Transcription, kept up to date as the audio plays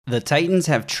The Titans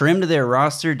have trimmed their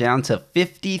roster down to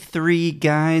 53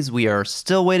 guys. We are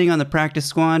still waiting on the practice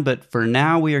squad, but for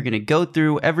now we are going to go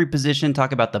through every position,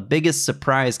 talk about the biggest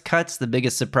surprise cuts, the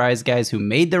biggest surprise guys who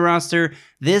made the roster.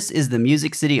 This is the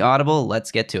Music City Audible. Let's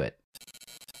get to it.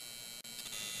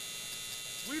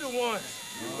 We the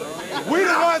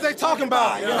ones they talking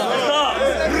about.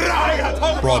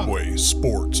 Broadway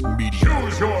Sports Media.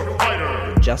 Choose your fighter.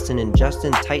 Justin and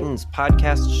Justin Titans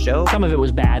podcast show. Some of it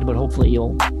was bad, but hopefully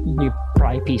you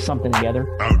probably piece something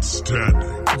together.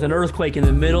 Outstanding. There's an earthquake in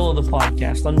the middle of the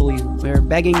podcast. Unbelievable. We're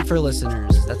begging for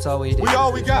listeners. That's all we do. We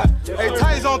all we got. Hey,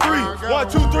 Titans on 3.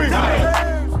 1, 2, 3.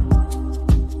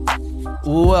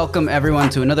 Welcome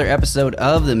everyone to another episode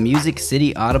of the Music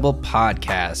City Audible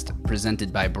podcast,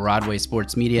 presented by Broadway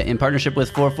Sports Media in partnership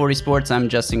with 440 Sports. I'm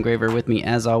Justin Graver. With me,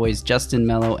 as always, Justin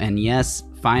Melo. And yes,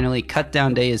 finally, cut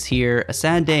down day is here. A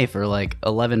sad day for like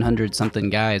 1,100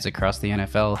 something guys across the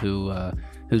NFL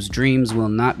whose dreams will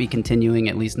not be continuing,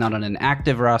 at least not on an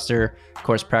active roster. Of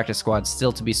course, practice squad's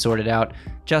still to be sorted out.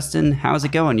 Justin, how's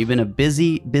it going? You've been a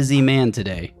busy man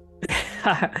today.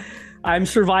 I'm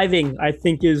surviving, I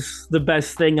think, is the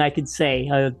best thing I could say.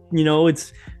 It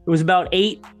was about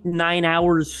 8-9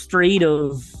 hours straight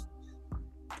of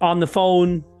on the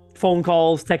phone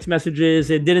calls, text messages.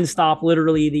 It didn't stop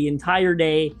literally the entire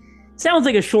day. Sounds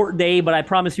like a short day, but I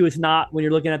promise you it's not when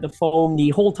you're looking at the phone the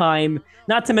whole time,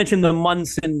 not to mention the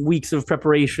months and weeks of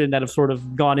preparation that have sort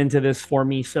of gone into this for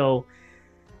me. So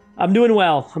I'm doing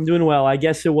well. I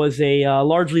guess it was a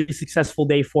largely successful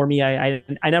day for me. I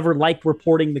never like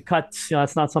reporting the cuts.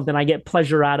 That's not something I get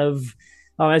pleasure out of.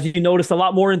 As you noticed, a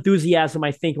lot more enthusiasm,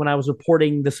 I think, when I was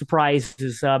reporting the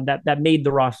surprises that made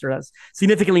the roster. That's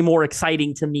significantly more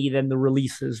exciting to me than the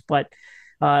releases. But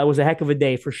it was a heck of a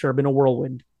day for sure. Been a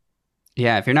whirlwind.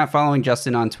 Yeah, if you're not following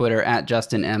Justin on Twitter, at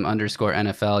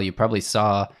JustinM_NFL, you probably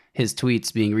saw his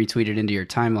tweets being retweeted into your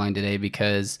timeline today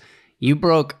because you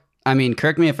broke,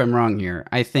 correct me if I'm wrong here,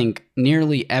 I think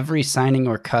nearly every signing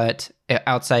or cut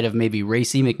outside of maybe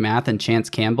Racey McMath and Chance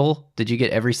Campbell. Did you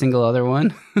get every single other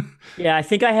one? Yeah, I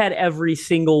think I had every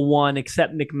single one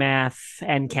except McMath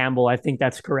and Campbell. I think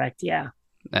that's correct, yeah.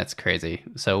 That's crazy.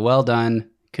 So well done.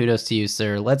 Kudos to you,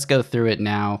 sir. Let's go through it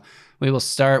now. We will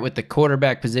start with the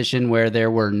quarterback position where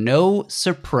there were no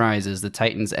surprises. The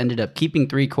Titans ended up keeping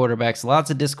 3 quarterbacks.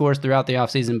 Lots of discourse throughout the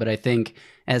offseason, but I think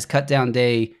as cutdown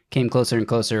day came closer and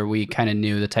closer, we kind of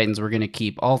knew the Titans were going to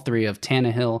keep all 3 of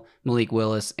Tannehill, Malik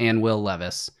Willis, and Will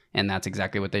Levis, and that's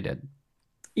exactly what they did.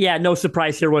 Yeah, no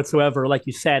surprise here whatsoever, like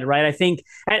you said, right? I think,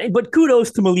 but kudos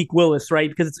to Malik Willis, right?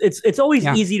 Because it's always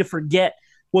easy to forget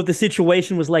what the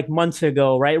situation was like months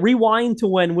ago, right? Rewind to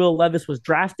when Will Levis was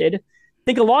drafted. I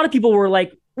think a lot of people were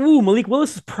like, ooh, Malik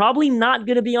Willis is probably not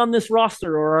going to be on this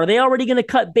roster, or are they already going to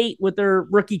cut bait with their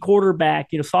rookie quarterback,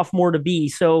 sophomore to be?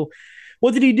 So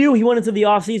what did he do? He went into the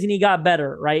offseason, he got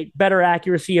better, right? Better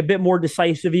accuracy, a bit more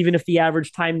decisive, even if the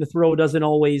average time to throw doesn't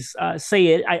always say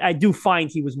it. I do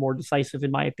find he was more decisive, in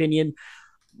my opinion.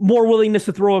 More willingness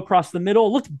to throw across the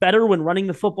middle. Looked better when running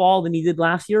the football than he did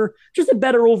last year. Just a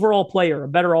better overall player, a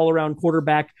better all-around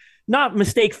quarterback. Not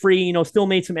mistake-free, still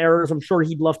made some errors I'm sure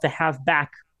he'd love to have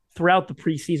back throughout the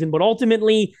preseason, but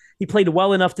ultimately he played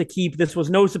well enough to keep. This was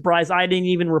no surprise. I didn't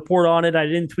even report on it. I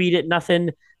didn't tweet it, nothing.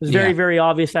 It was very, very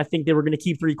obvious. I think they were going to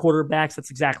keep 3 quarterbacks.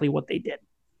 That's exactly what they did.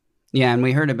 Yeah, and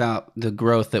we heard about the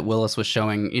growth that Willis was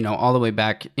showing, all the way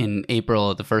back in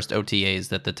April of the first OTAs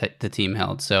that the team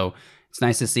held. So it's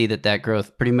nice to see that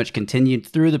growth pretty much continued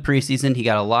through the preseason. He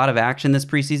got a lot of action this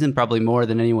preseason, probably more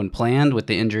than anyone planned with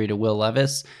the injury to Will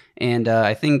Levis. And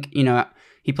I think,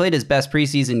 he played his best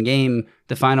preseason game,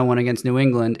 the final one against New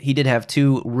England. He did have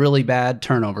 2 really bad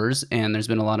turnovers, and there's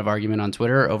been a lot of argument on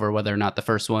Twitter over whether or not the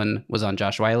first one was on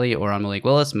Josh Wiley or on Malik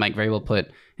Willis. Mike very well put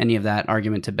any of that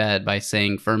argument to bed by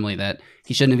saying firmly that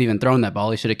he shouldn't have even thrown that ball.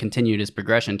 He should have continued his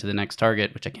progression to the next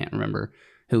target, which I can't remember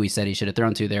who he said he should have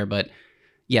thrown to there, but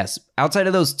yes, outside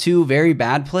of those 2 very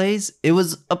bad plays, it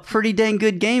was a pretty dang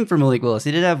good game for Malik Willis.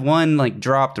 He did have one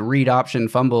dropped read option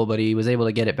fumble, but he was able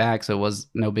to get it back, so it was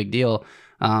no big deal.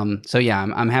 So yeah,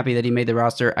 I'm happy that he made the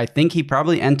roster. I think he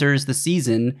probably enters the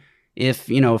season if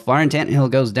Ryan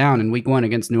Tannehill goes down in week 1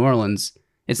 against New Orleans.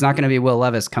 It's not going to be Will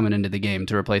Levis coming into the game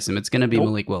to replace him. It's going to be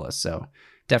Malik Willis. So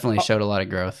definitely showed a lot of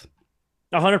growth.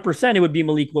 100% it would be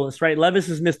Malik Willis, right? Levis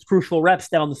has missed crucial reps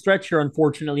down the stretch here,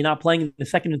 unfortunately, not playing in the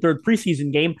second and third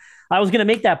preseason game. I was going to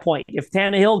make that point. If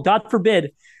Tannehill, God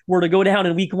forbid, were to go down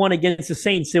in week 1 against the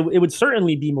Saints, it would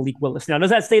certainly be Malik Willis. Now, does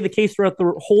that stay the case throughout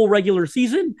the whole regular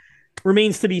season?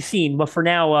 Remains to be seen. But for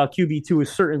now, QB2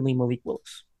 is certainly Malik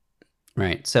Willis.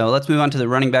 Right. So let's move on to the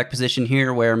running back position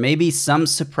here, where maybe some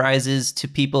surprises to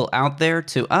people out there.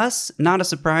 To us, not a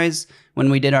surprise. When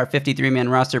we did our 53-man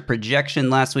roster projection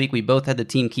last week, we both had the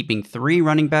team keeping 3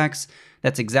 running backs.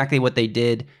 That's exactly what they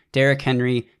did. Derrick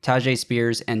Henry, Tajay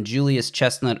Spears, and Julius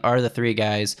Chestnut are the 3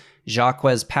 guys.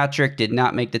 Jacquez Patrick did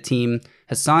not make the team.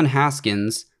 Hassan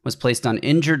Haskins was placed on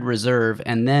injured reserve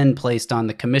and then placed on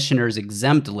the commissioner's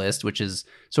exempt list, which is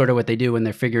sort of what they do when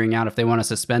they're figuring out if they want to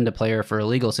suspend a player for a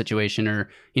legal situation or,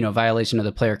 violation of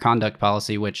the player conduct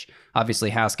policy, which obviously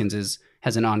Haskins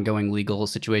has an ongoing legal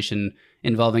situation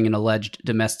involving an alleged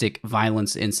domestic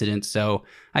violence incident. So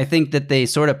I think that they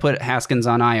sort of put Haskins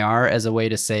on IR as a way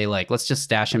to say, like, let's just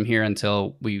stash him here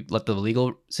until we let the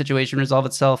legal situation resolve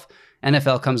itself.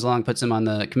 NFL comes along, puts him on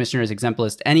the commissioner's exempt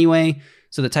list anyway.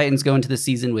 So the Titans go into the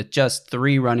season with just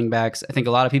 3 running backs. I think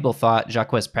a lot of people thought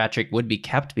Jacquez Patrick would be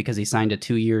kept because he signed a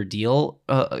 2-year deal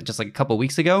just like a couple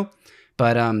weeks ago.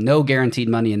 But no guaranteed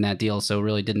money in that deal, so it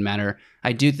really didn't matter.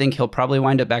 I do think he'll probably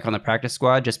wind up back on the practice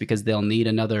squad just because they'll need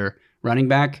another running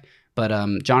back. But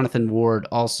Jonathan Ward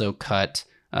also cut,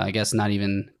 I guess not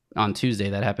even on Tuesday.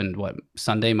 That happened,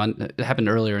 Sunday? It happened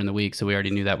earlier in the week, so we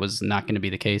already knew that was not going to be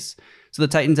the case. So the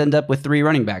Titans end up with 3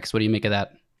 running backs. What do you make of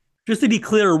that? Just to be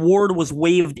clear, Ward was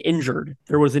waived injured.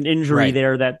 There was an injury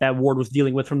there that Ward was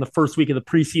dealing with from the first week of the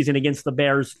preseason against the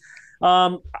Bears.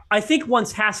 I think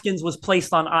once Haskins was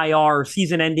placed on IR,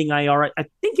 season-ending IR, I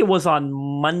think it was on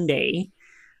Monday.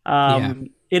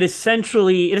 It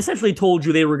essentially told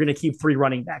you they were going to keep 3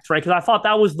 running backs, right? Because I thought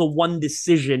that was the one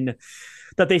decision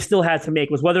that they still had to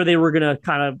make, was whether they were going to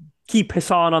kind of keep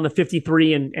Hassan on the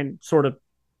 53 and sort of,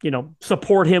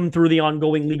 support him through the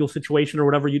ongoing legal situation or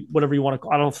whatever you want to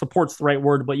call it. I don't know if support's the right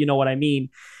word, but you know what I mean.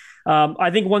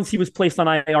 I think once he was placed on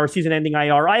IR, season-ending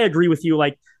IR, I agree with you.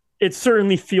 Like, it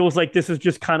certainly feels like this is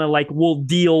just kind of like, we'll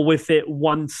deal with it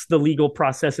once the legal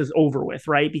process is over with,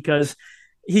 right? Because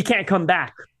he can't come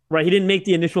back, right? He didn't make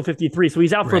the initial 53, so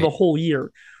he's out for the whole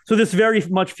year. So this very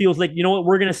much feels like, you know what,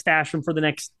 we're going to stash him for the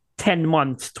next 10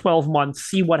 months, 12 months,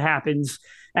 see what happens.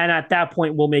 And at that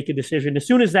point, we'll make a decision. As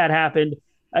soon as that happened,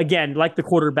 again, like the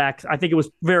quarterbacks, I think it was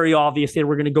very obvious they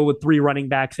were going to go with 3 running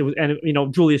backs.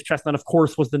 Julius Chestnut, of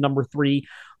course, was the number 3.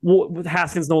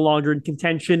 Haskins no longer in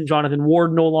contention. Jonathan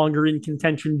Ward no longer in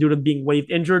contention due to being waived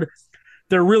injured.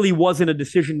 There really wasn't a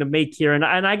decision to make here. And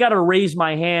I got to raise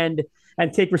my hand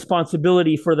and take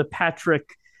responsibility for the Patrick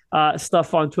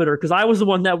stuff on Twitter, because I was the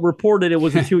one that reported it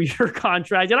was a 2-year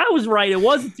contract. And I was right. It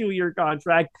was a 2-year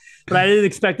contract. But I didn't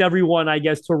expect everyone, I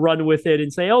guess, to run with it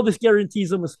and say, oh, this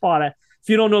guarantees him a spot. If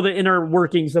you don't know the inner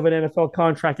workings of an NFL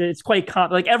contract, it's quite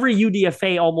like every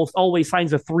UDFA almost always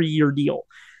signs a 3-year deal,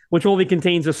 which only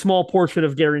contains a small portion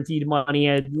of guaranteed money.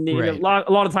 And a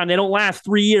lot of time they don't last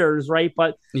 3 years, right?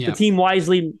 But the team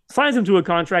wisely signs them to a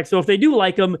contract. So if they do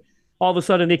like them, all of a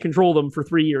sudden they control them for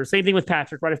 3 years. Same thing with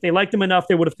Patrick, right? If they liked him enough,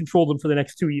 they would have controlled them for the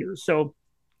next 2 years. So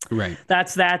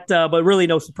that's that. But really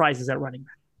no surprises at running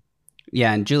back.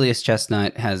 Yeah, and Julius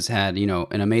Chestnut has had,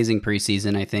 an amazing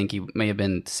preseason. I think he may have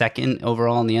been 2nd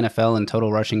overall in the NFL in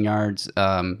total rushing yards.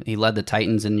 He led the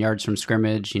Titans in yards from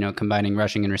scrimmage, combining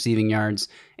rushing and receiving yards.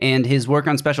 And his work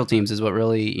on special teams is what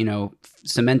really,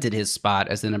 cemented his spot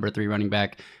as the number 3 running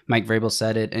back. Mike Vrabel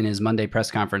said it in his Monday press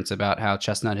conference about how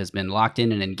Chestnut has been locked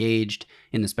in and engaged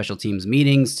in the special teams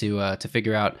meetings to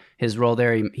figure out his role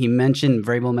there.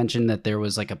 Vrabel mentioned that there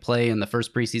was like a play in the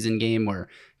first preseason game where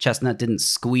Chestnut didn't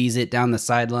squeeze it down the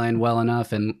sideline well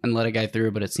enough and let a guy through,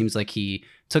 but it seems like he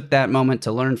took that moment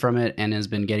to learn from it and has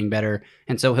been getting better.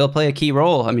 And so he'll play a key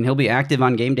role. I mean, he'll be active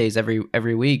on game days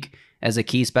every week as a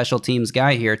key special teams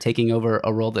guy here, taking over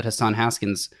a role that Hassan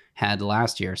Haskins had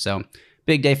last year. So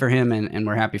big day for him, and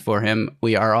we're happy for him.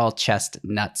 We are all chest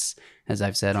nuts, as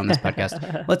I've said on this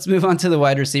podcast. Let's move on to the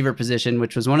wide receiver position,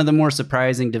 which was one of the more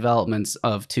surprising developments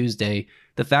of Tuesday.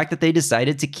 The fact that they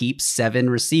decided to keep 7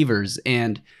 receivers.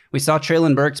 And we saw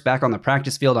Treylon Burks back on the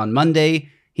practice field on Monday.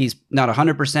 He's not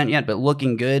 100% yet, but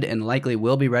looking good and likely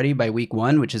will be ready by week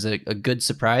 1, which is a good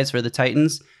surprise for the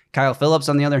Titans. Kyle Phillips,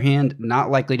 on the other hand,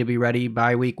 not likely to be ready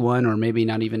by week 1, or maybe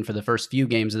not even for the first few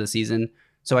games of the season.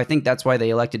 So I think that's why they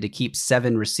elected to keep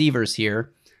 7 receivers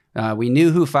here. We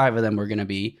knew who 5 of them were going to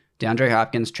be: DeAndre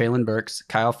Hopkins, Treylon Burks,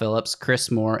 Kyle Phillips,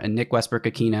 Chris Moore, and Nick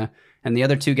Westbrook-Akina. And the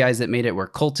other 2 guys that made it were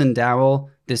Colton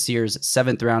Dowell, this year's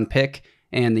 7th round pick,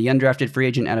 and the undrafted free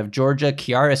agent out of Georgia,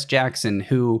 Kiaris Jackson,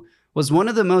 who was one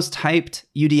of the most hyped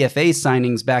UDFA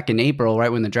signings back in April,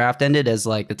 right when the draft ended, as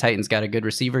like the Titans got a good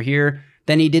receiver here.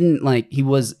 Then he didn't it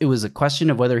was a question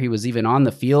of whether he was even on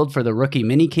the field for the rookie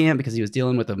minicamp because he was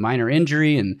dealing with a minor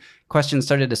injury, and questions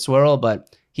started to swirl,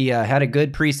 but he had a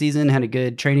good preseason, had a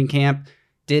good training camp,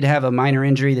 did have a minor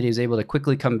injury that he was able to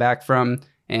quickly come back from,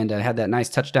 and had that nice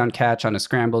touchdown catch on a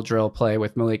scramble drill play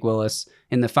with Malik Willis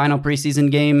in the final preseason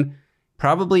game.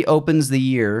 Probably opens the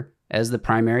year as the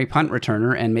primary punt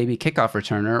returner and maybe kickoff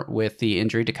returner with the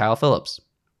injury to Kyle Phillips.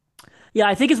 Yeah,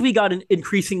 I think as we got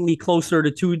increasingly closer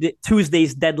to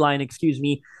Tuesday's deadline,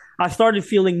 I started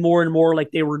feeling more and more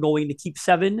like they were going to keep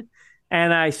 7.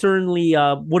 And I certainly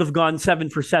would have gone 7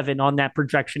 for 7 on that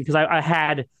projection because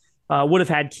I would have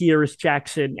had Kearis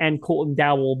Jackson and Colton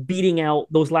Dowell beating out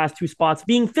those last 2 spots,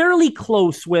 being fairly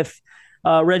close with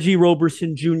Reggie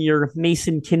Roberson Jr.,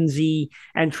 Mason Kinsey,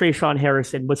 and Trayshawn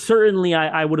Harrison. But certainly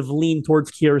I would have leaned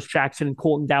towards Kearis Jackson and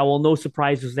Colton Dowell. No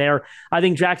surprises there. I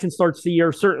think Jackson starts the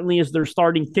year certainly as their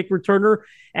starting kick returner.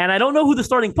 And I don't know who the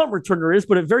starting punt returner is,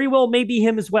 but it very well may be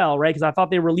him as well, right? Because I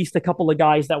thought they released a couple of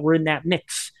guys that were in that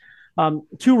mix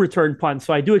to return punts.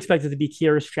 So I do expect it to be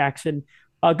Kearis Jackson.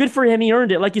 Good for him. He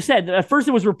earned it. Like you said, at first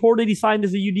it was reported he signed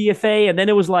as a UDFA, and then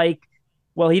it was like,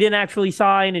 well, he didn't actually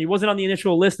sign, and he wasn't on the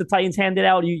initial list the Titans handed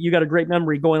out. You got a great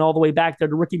memory going all the way back there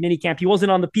to rookie minicamp. He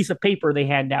wasn't on the piece of paper they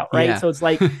hand out, right? Yeah. So it's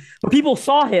like, but people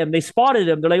saw him. They spotted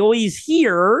him. They're like, oh, he's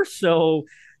here. So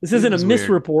this isn't a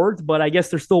misreport, but I guess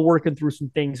they're still working through some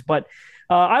things. But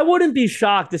I wouldn't be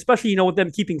shocked, especially, with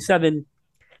them keeping 7.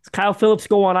 Does Kyle Phillips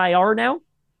go on IR now?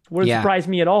 Wouldn't surprise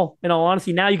me at all. In all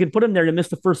honesty, now you can put him there to miss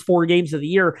the first 4 games of the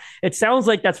year. It sounds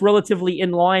like that's relatively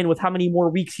in line with how many more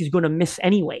weeks he's going to miss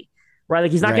anyway, right?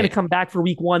 Like he's not going to come back for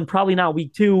week 1, probably not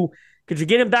week 2. Could you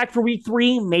get him back for week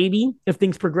 3? Maybe if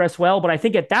things progress well. But I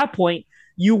think at that point,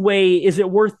 you weigh, is it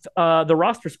worth the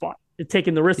roster spot?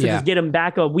 Taking the risk to just get him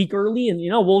back a week early and,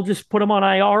 we'll just put him on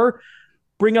IR,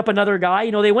 bring up another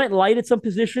guy. They went light at some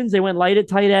positions. They went light at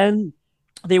tight end.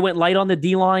 They went light on the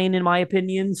D-line, in my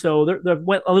opinion. So they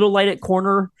went a little light at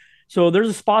corner. So there's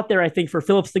a spot there, I think, for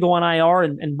Phillips to go on IR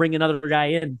and bring another guy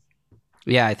in.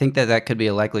 Yeah, I think that could be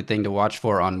a likely thing to watch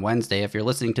for on Wednesday. If you're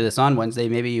listening to this on Wednesday,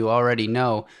 maybe you already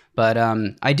know. But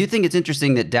I do think it's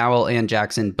interesting that Dowell and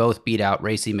Jackson both beat out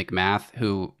Racey McMath,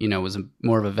 who, was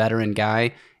more of a veteran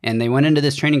guy. And they went into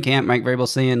this training camp, Mike Vrabel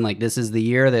saying, like, this is the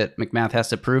year that McMath has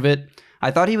to prove it. I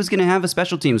thought he was going to have a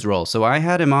special teams role, so I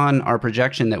had him on our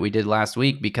projection that we did last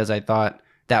week because I thought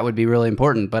that would be really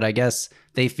important. But I guess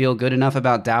they feel good enough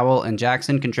about Dowell and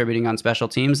Jackson contributing on special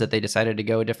teams that they decided to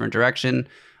go a different direction.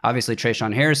 Obviously,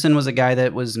 Trayshawn Harrison was a guy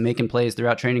that was making plays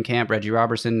throughout training camp. Reggie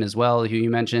Roberson as well, who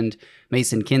you mentioned.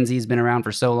 Mason Kinsey's been around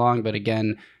for so long, but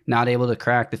again, not able to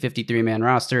crack the 53-man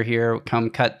roster here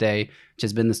come cut day, which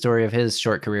has been the story of his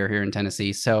short career here in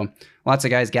Tennessee. So lots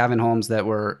of guys, Gavin Holmes, that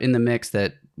were in the mix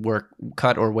that were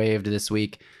cut or waived this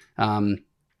week.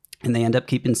 And they end up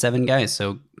keeping 7 guys.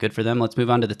 So good for them. Let's move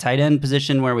on to the tight end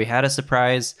position where we had a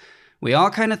surprise. We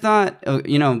all kind of thought,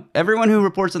 everyone who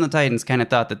reports on the Titans kind of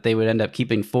thought that they would end up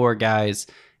keeping 4 guys.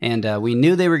 And we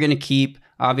knew they were going to keep,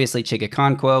 obviously,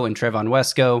 Chigakonkwo and Trevon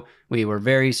Wesco. We were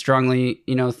very strongly,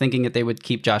 thinking that they would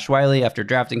keep Josh Wiley after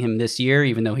drafting him this year,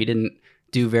 even though he didn't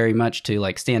do very much to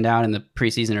stand out in the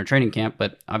preseason or training camp.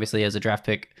 But obviously, as a draft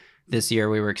pick this year,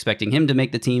 we were expecting him to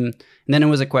make the team. And then it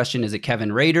was a question, is it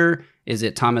Kevin Rader? Is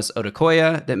it Thomas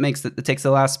Odukoya that takes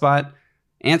the last spot?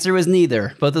 Answer was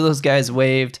neither. Both of those guys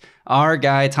waived. Our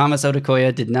guy, Thomas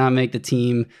Odukoya, did not make the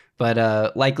team,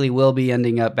 but likely will be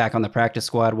ending up back on the practice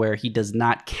squad where he does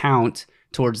not count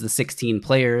towards the 16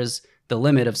 players, the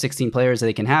limit of 16 players that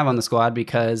they can have on the squad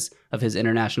because of his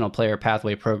International Player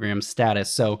Pathway Program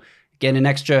status. So get an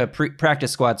extra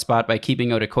practice squad spot by keeping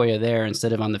Odukoya there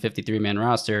instead of on the 53-man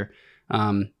roster.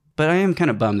 But I am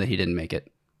kind of bummed that he didn't make it.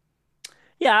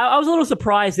 Yeah, I was a little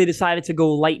surprised they decided to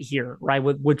go light here, right,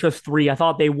 with just 3. I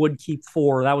thought they would keep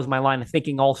 4. That was my line of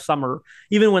thinking all summer.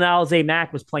 Even when Alize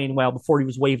Mack was playing well before he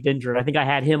was waived injured, I think I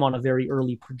had him on a very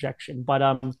early projection.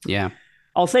 But yeah,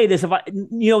 I'll say this: if I,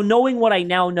 knowing what I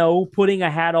now know, putting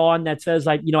a hat on that says,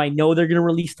 I know they're going to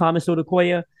release Thomas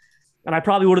Odukoya, and I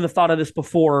probably wouldn't have thought of this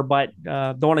before, but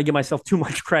don't want to give myself too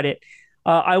much credit.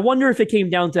 I wonder if it came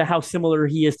down to how similar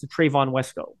he is to Trevon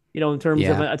Wesco, in terms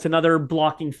of it's another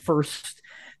blocking first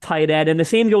tight end. And the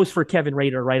same goes for Kevin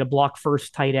Rader, right? A block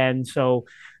first tight end. So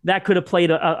that could have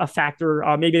played a factor.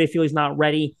 Maybe they feel he's not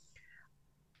ready.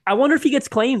 I wonder if he gets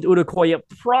claimed, Odukoya.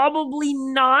 Probably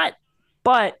not,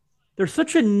 but there's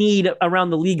such a need around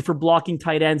the league for blocking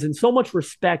tight ends and so much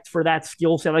respect for that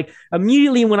skill set. Like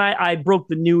immediately when I broke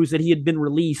the news that he had been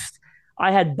released,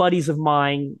 I had buddies of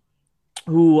mine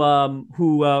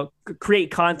who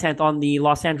create content on the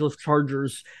Los Angeles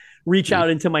Chargers reach out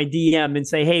into my DM and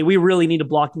say, hey, we really need a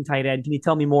blocking tight end. Can you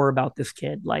tell me more about this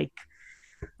kid? Like,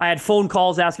 I had phone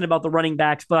calls asking about the running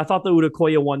backs, but I thought the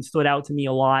Odukoya one stood out to me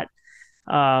a lot.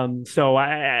 So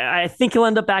I think he'll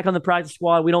end up back on the practice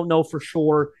squad. We don't know for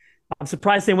sure. I'm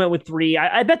surprised they went with 3.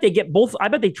 I bet they get both. I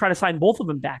bet they try to sign both of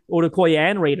them back, Odukoya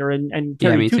and Raider, and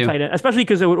carry 2 tight ends, especially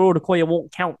because Odukoya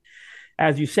won't count,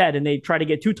 as you said, and they try to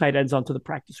get 2 tight ends onto the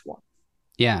practice squad.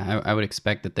 Yeah, I would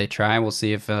expect that they try. We'll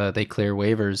see if they clear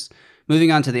waivers.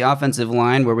 Moving on to the offensive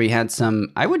line, where we had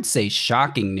some, I would say,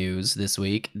 shocking news this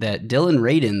week that Dylan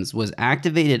Radins was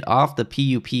activated off the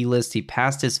PUP list. He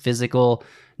passed his physical.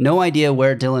 No idea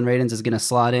where Dylan Radins is going to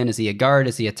slot in. Is he a guard?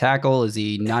 Is he a tackle? Is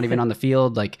he not even on the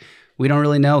field? We don't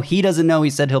really know. He doesn't know. He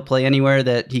said he'll play anywhere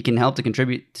that he can help to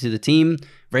contribute to the team.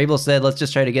 Vrabel said, let's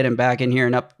just try to get him back in here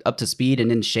and up to speed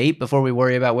and in shape before we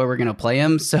worry about where we're going to play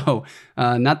him. So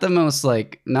not the most,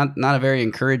 not a very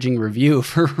encouraging review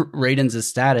for Radins'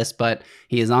 status, but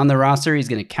he is on the roster. He's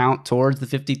going to count towards the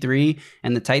 53,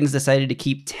 and the Titans decided to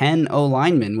keep 10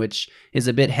 O-linemen, which is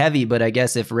a bit heavy, but I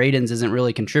guess if Radins isn't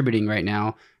really contributing right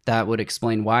now, that would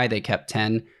explain why they kept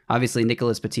 10. Obviously,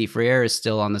 Nicholas Petit-Frere is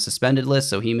still on the suspended list,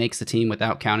 so he makes the team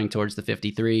without counting towards the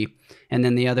 53. And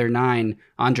then the other 9,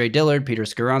 Andre Dillard, Peter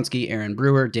Skoronsky, Aaron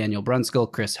Brewer, Daniel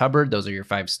Brunskill, Chris Hubbard. Those are your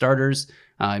 5 starters.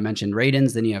 I mentioned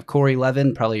Radins. Then you have Corey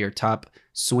Levin, probably your top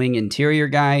swing interior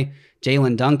guy.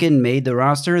 Jalen Duncan made the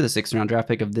roster, the 6th-round draft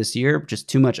pick of this year. Just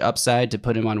too much upside to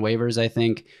put him on waivers, I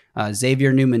think.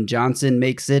 Xavier Newman-Johnson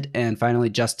makes it. And finally,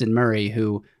 Justin Murray,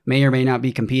 who may or may not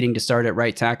be competing to start at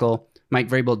right tackle. Mike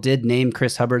Vrabel did name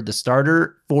Chris Hubbard the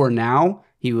starter for now.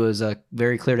 He was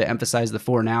very clear to emphasize the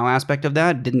for now aspect of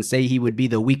that. Didn't say he would be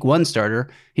the week 1 starter.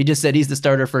 He just said he's the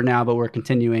starter for now, but we're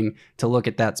continuing to look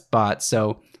at that spot.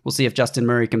 So we'll see if Justin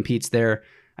Murray competes there.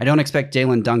 I don't expect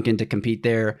Jalen Duncan to compete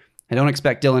there. I don't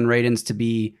expect Dylan Radins to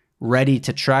be ready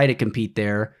to try to compete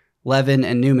there. Levin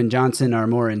and Newman-Johnson are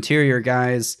more interior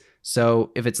guys.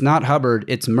 So if it's not Hubbard,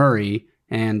 it's Murray.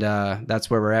 And that's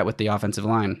where we're at with the offensive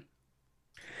line.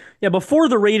 Yeah, before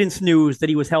the Radins news that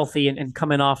he was healthy and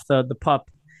coming off the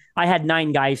pup, I had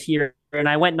 9 guys here, and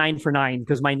I went 9 for 9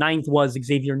 because my 9th was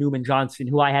Xavier Newman-Johnson,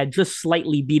 who I had just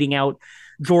slightly beating out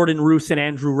Jordan Roos and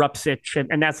Andrew Rupsich,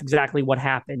 and that's exactly what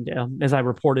happened, as I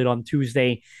reported on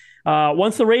Tuesday.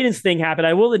 Once the Radins thing happened,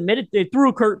 I will admit it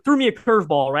threw me a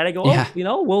curveball, right? I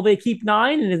go, will they keep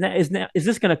 9? And is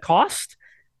this going to cost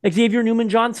Xavier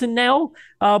Newman-Johnson now?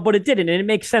 But it didn't, and it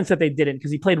makes sense that they didn't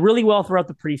because he played really well throughout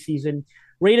the preseason.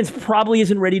 Radins probably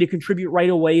isn't ready to contribute right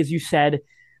away, as you said.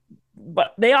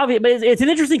 But it's an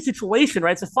interesting situation,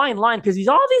 right? It's a fine line because he's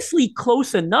obviously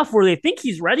close enough where they think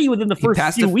he's ready within the first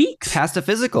few weeks. Passed a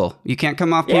physical. You can't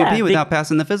come off PUP without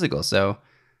passing the physical. So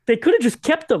they could have just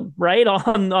kept him right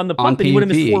on the pump, and he would have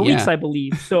missed 4 weeks, I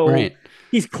believe. So right.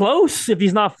 He's close if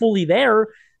he's not fully there.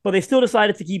 But they still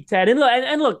decided to keep 10.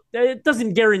 And look, it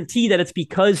doesn't guarantee that it's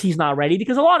because he's not ready,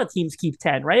 because a lot of teams keep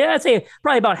 10, right? I'd say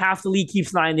probably about half the league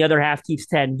keeps 9, the other half keeps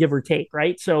 10, give or take,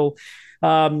 right? So,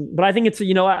 but I think it's,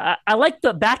 I like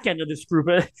the back end of this group.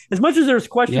 As much as there's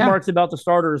question marks about the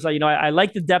starters, I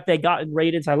like the depth they got in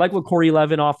Radins. I like what Corey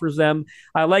Levin offers them.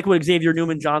 I like what Xavier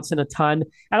Newman-Johnson a ton.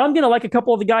 And I'm going to like a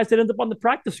couple of the guys that end up on the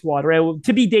practice squad, right?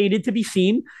 To be dated, to be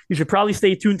seen. You should probably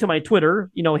stay tuned to my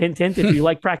Twitter, hint, hint, if you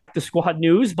like practice squad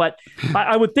news. But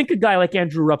I would think a guy like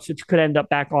Andrew Rupsich could end up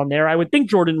back on there. I would think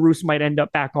Jordan Roos might end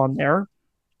up back on there.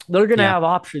 They're going to have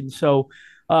options. So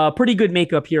pretty good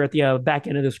makeup here at the back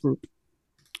end of this group.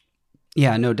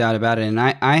 Yeah, no doubt about it. And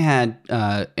I had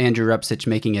Andrew Rupsich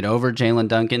making it over Jalen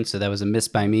Duncan, so that was a miss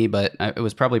by me, but it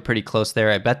was probably pretty close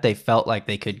there. I bet they felt like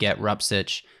they could get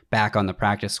Rupsich back on the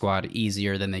practice squad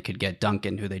easier than they could get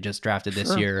Duncan, who they just drafted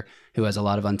this year, who has a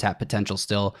lot of untapped potential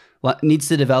still. Needs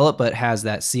to develop, but has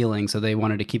that ceiling, so they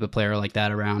wanted to keep a player like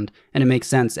that around, and it makes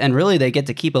sense. And really, they get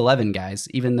to keep 11 guys,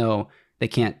 even though they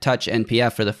can't touch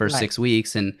NPF for the first 6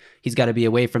 weeks, and he's got to be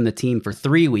away from the team for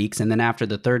 3 weeks. And then after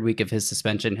the 3rd week of his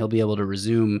suspension, he'll be able to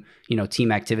resume,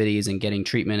 team activities and getting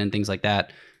treatment and things like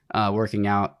that, working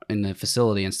out in the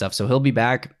facility and stuff. So he'll be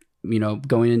back,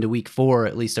 going into week 4,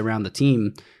 at least around the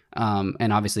team.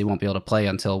 And obviously won't be able to play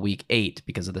until week 8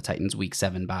 because of the Titans week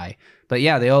 7 bye. But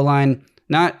yeah, the O-line,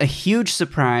 not a huge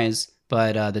surprise,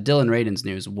 but the Dylan Radins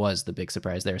news was the big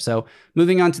surprise there. So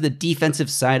moving on to the defensive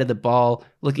side of the ball,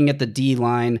 looking at the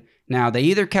D-line. Now, they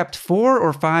either kept 4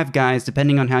 or 5 guys,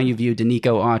 depending on how you view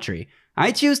Danico Autry.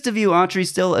 I choose to view Autry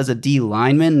still as a D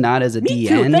lineman, not as a D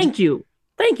end. Thank you.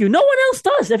 No one else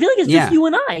does. I feel like it's just you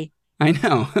and I. I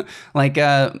know.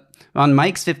 On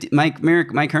Mike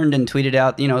Herndon tweeted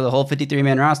out, the whole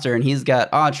 53-man roster, and he's got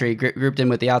Autry grouped in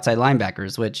with the outside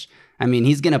linebackers, which,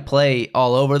 he's going to play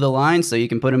all over the line, so you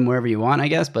can put him wherever you want, I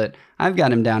guess, but I've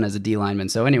got him down as a D lineman.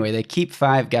 So anyway, they keep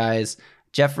 5 guys: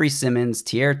 Jeffrey Simmons,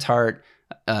 Tier Tart,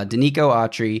 Danico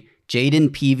Autry,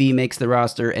 Jaden Peavy makes the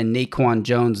roster, and Naquan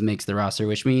Jones makes the roster,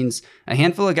 which means a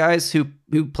handful of guys who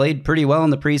played pretty well in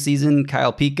the preseason,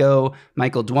 Kyle Pico,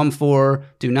 Michael Dwumfor,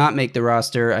 do not make the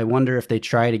roster. I wonder if they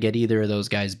try to get either of those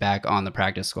guys back on the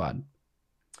practice squad.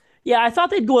 Yeah, I thought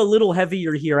they'd go a little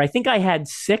heavier here. I think I had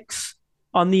 6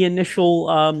 on the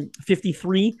initial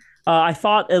 53. I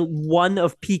thought one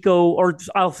of Pico, or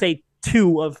I'll say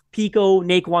 2 of Pico,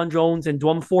 Naquan Jones, and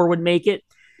Dwumfor would make it.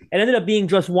 It ended up being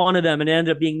just one of them, and it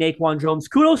ended up being Naquan Jones.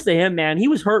 Kudos to him, man. He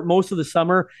was hurt most of the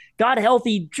summer, got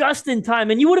healthy just in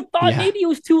time, and you would have thought maybe it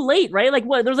was too late, right? Like,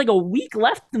 what? There was like a week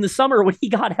left in the summer when he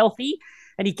got healthy,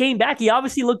 and he came back. He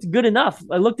obviously looked good enough.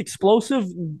 Looked explosive.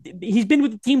 He's been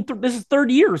with the team. This is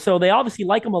 3rd year, so they obviously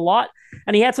like him a lot,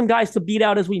 and he had some guys to beat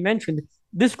out, as we mentioned.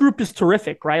 This group is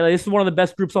terrific, right? Like, this is one of the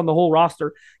best groups on the whole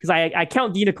roster because I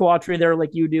count Dina Coatre there like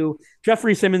you do.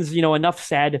 Jeffrey Simmons, enough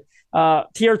said.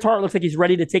 Tier Tart looks like he's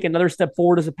ready to take another step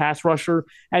forward as a pass rusher.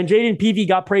 And Jaden Peavy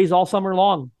got praise all summer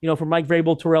long, from Mike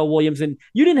Vrabel, Terrell Williams. And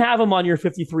you didn't have him on your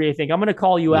 53, I think. I'm going to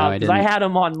call you out because I had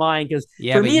him on mine because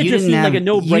for me it just seemed like a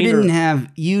no-brainer.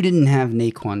 You didn't have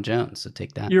Naquan Jones, so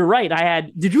take that. You're right.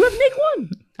 Did you have Naquan?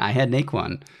 I had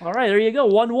Naquan. All right, there you go.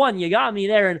 1-1. You got me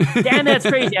there. And damn, that's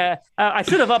crazy. I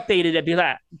should have updated it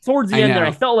because towards the end there,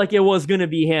 I felt like it was going to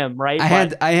be him, right?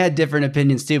 I had different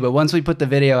opinions too, but once we put the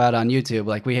video out on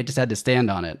YouTube, we just had to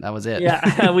stand on it. That was it.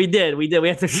 Yeah, we did. We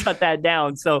had to shut that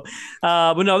down. So,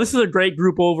 but no, this is a great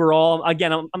group overall.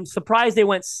 Again, I'm surprised they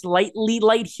went slightly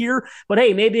light here, but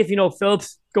hey, maybe if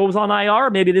Phillips goes on IR,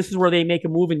 maybe this is where they make a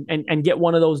move and get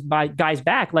one of those guys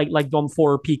back, like Dwumfor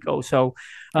or Pico. So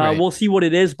we'll see what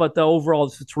it is, but overall,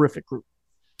 it's a terrific group.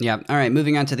 Yeah. All right.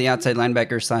 Moving on to the outside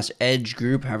linebacker / edge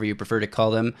group, however you prefer to call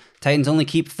them. Titans only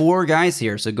keep 4 guys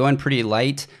here, so going pretty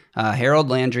light. Harold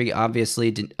Landry,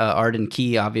 obviously. Arden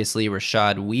Key, obviously.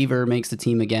 Rashad Weaver makes the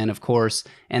team again, of course.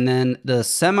 And then the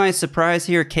semi-surprise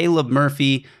here, Caleb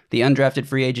Murphy, the undrafted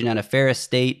free agent out of Ferris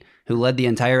State, who led the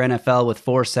entire NFL with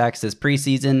 4 sacks this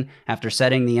preseason after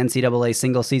setting the NCAA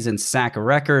single-season sack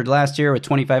record last year with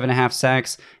 25.5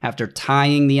 sacks, after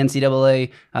tying the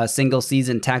NCAA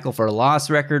single-season tackle for loss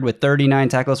record with 39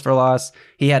 tackles for loss.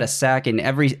 He had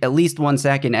at least 1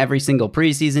 sack in every single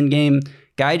preseason game.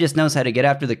 Guy just knows how to get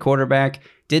after the quarterback.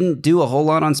 Didn't do a whole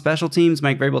lot on special teams.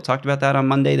 Mike Vrabel talked about that on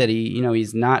Monday, that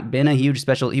he's not been a huge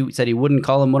he said he wouldn't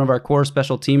call him one of our core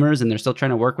special teamers, and they're still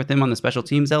trying to work with him on the special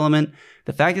teams element.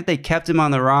 The fact that they kept him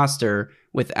on the roster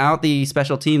without the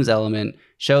special teams element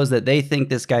shows that they think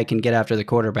this guy can get after the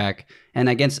quarterback. And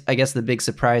I guess the big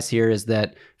surprise here is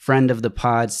that friend of the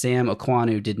pod, Sam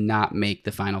Okwonu, did not make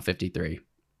the final 53.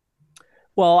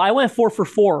 Well, I went 4 for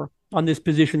 4 on this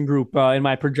position group in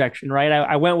my projection, right?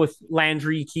 I went with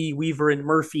Landry, Key, Weaver, and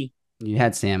Murphy. You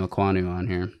had Sam Okwonu on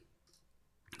here.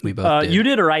 We both did. You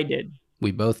did or I did?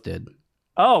 We both did.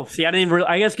 Oh, see, I didn't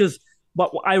I guess because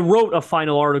I wrote a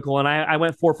final article, and I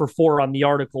went 4 for 4 on the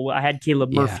article. I had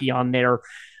Caleb Murphy on there.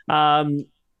 I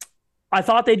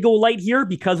thought they'd go light here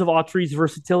because of Autry's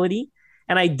versatility.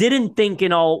 And I didn't think,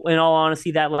 in all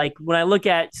honesty, that when I look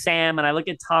at Sam and I look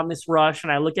at Thomas Rush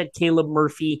and I look at Caleb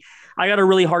Murphy, I got a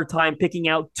really hard time picking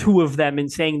out 2 of them and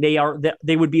saying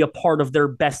they would be a part of their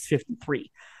best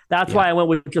 53. That's why I went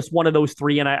with just one of those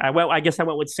 3. And I guess I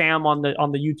went with Sam on the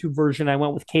YouTube version. I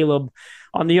went with Caleb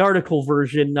on the article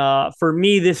version. For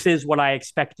me, this is what I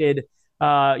expected.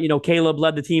 Caleb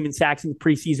led the team in sacks in the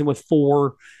preseason with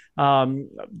 4.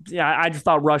 I just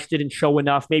thought Rush didn't show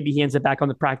enough. Maybe he ends up back on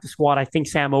the practice squad. I think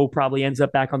Sam O probably ends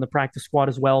up back on the practice squad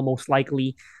as well, most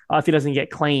likely, if he doesn't get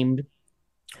claimed.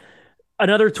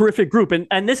 Another terrific group.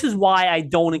 And this is why I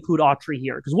don't include Autry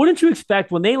here. Because wouldn't you expect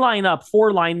when they line up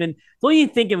 4 linemen, don't you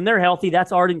think when they're healthy,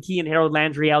 that's Arden Key and Harold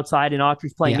Landry outside and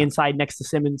Autry's playing inside next to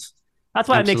Simmons? That's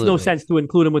why it makes no sense to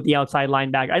include him with the outside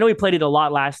linebacker. I know he played it a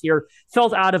lot last year,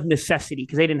 felt out of necessity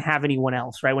because they didn't have anyone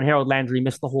else, right? When Harold Landry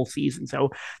missed the whole season. So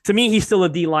to me, he's still a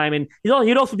D lineman. He'd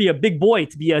also be a big boy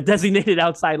to be a designated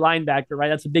outside linebacker, right?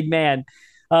 That's a big man.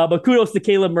 But kudos to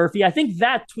Caleb Murphy. I think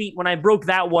that tweet, when I broke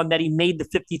that one, that he made the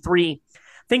 53,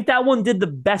 I think that one did the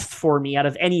best for me out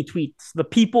of any tweets. The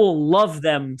people love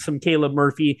them, some Caleb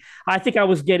Murphy. I think I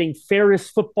was getting Ferris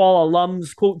football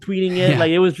alums quote tweeting it.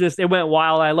 It went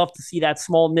wild. I love to see that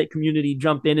small knit community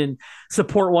jump in and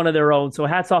support one of their own. So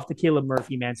hats off to Caleb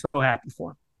Murphy, man. So happy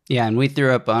for him. Yeah, and we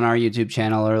threw up on our YouTube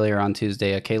channel earlier on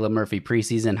Tuesday a Caleb Murphy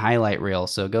preseason highlight reel.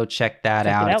 So go check that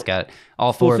out. It's got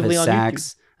all 4 of his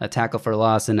sacks. A tackle for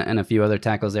loss, and a few other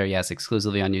tackles there. Yes,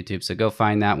 exclusively on YouTube. So go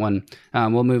find that one.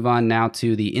 We'll move on now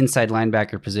to the inside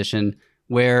linebacker position,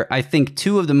 where I think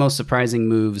 2 of the most surprising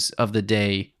moves of the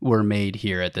day were made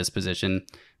here at this position.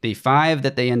 The 5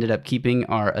 that they ended up keeping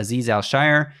are Azeez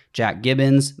Al-Shire, Jack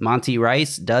Gibbens, Monty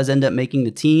Rice does end up making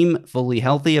the team, fully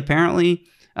healthy apparently.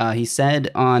 He said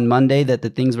on Monday that the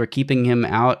things were keeping him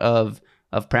out of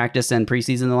practice and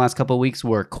preseason the last couple of weeks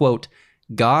were, quote,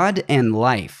 God and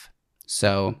life.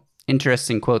 So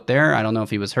interesting quote there. I don't know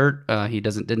if he was hurt. He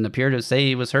didn't appear to say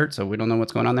he was hurt, so we don't know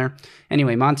what's going on there.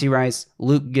 Anyway, Monty Rice,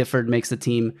 Luke Gifford makes the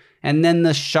team. And then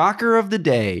the shocker of the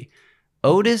day,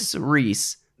 Otis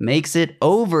Reese makes it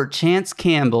over Chance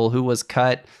Campbell, who was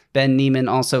cut. Ben Neiman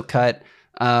also cut.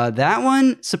 That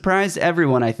one surprised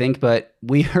everyone, I think, but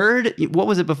we heard, what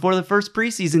was it, before the first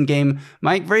preseason game,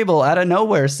 Mike Vrabel out of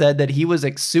nowhere said that he was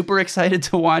super excited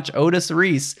to watch Otis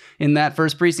Reese in that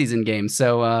first preseason game.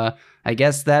 So I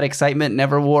guess that excitement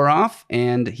never wore off,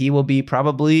 and he will be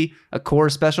probably a core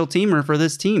special teamer for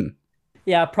this team.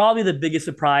 Yeah, probably the biggest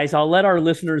surprise. I'll let our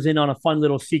listeners in on a fun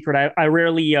little secret. I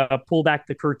rarely pull back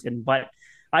the curtain, but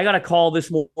I got a call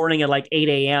this morning at like 8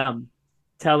 a.m.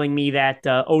 telling me that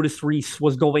Otis Reese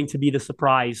was going to be the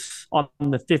surprise on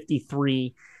the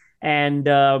 53. And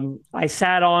I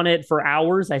sat on it for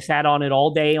hours. I sat on it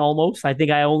all day almost. I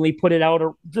think I only put it out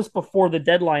just before the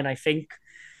deadline, I think.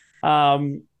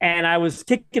 And I was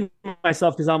kicking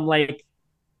myself because I'm like,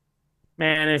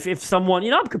 man, if someone,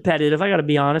 I'm competitive. I got to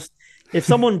be honest. If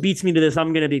someone beats me to this,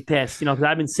 I'm going to be pissed, because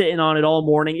I've been sitting on it all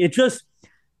morning. It just,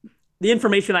 the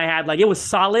information I had, it was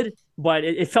solid, but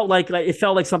it felt like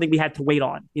something we had to wait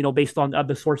on, based on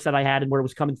the source that I had and where it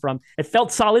was coming from. It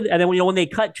felt solid. And then when they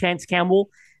cut Chance Campbell,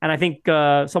 and I think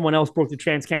someone else broke the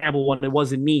Chance Campbell one, it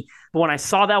wasn't me. But when I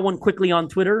saw that one quickly on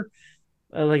Twitter,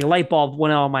 like a light bulb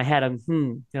went out in my head.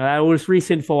 That was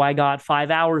recent info I got 5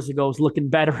 hours ago is looking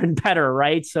better and better,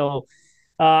 right? So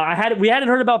we hadn't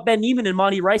heard about Ben Neiman and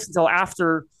Monty Rice until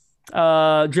after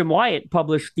Jim Wyatt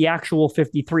published the actual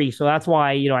 53. So that's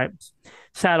why, I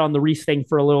sat on the Reese thing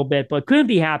for a little bit, but couldn't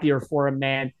be happier for him,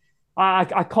 man.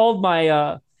 I called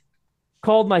my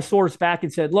source back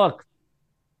and said, look,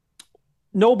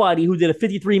 nobody who did a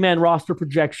 53-man roster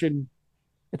projection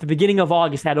at the beginning of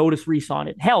August had Otis Reese on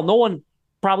it. Hell, no one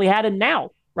probably had him now,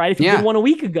 right? If you did one a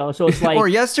week ago. So it's like... or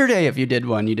yesterday, if you did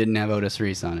one, you didn't have Otis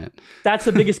Reese on it. That's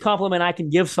the biggest compliment I can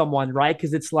give someone, right?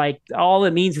 Because it's like, all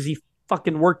it means is he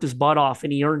fucking worked his butt off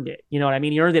and he earned it. You know what I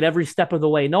mean? He earned it every step of the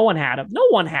way. No one had him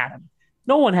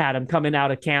coming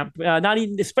out of camp. Not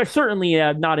even, certainly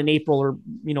not in April or,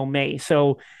 May.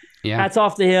 So hats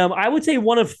off to him. I would say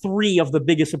one of 3 of the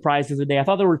biggest surprises of the day. I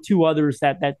thought there were 2 others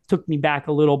that took me back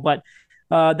a little, but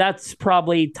that's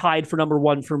probably tied for number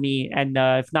 1 for me. And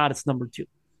if not, it's number 2.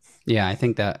 Yeah, I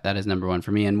think that is number 1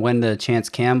 for me. And when the Chance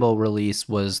Campbell release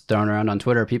was thrown around on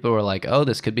Twitter, people were like, oh,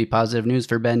 this could be positive news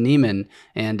for Ben Neiman.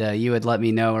 And you had let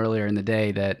me know earlier in the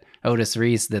day that Otis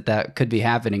Reese, that could be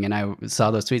happening. And I saw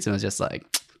those tweets and was just like,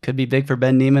 could be big for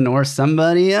Ben Neiman or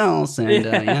somebody else. And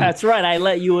that's right. I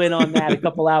let you in on that a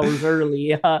couple hours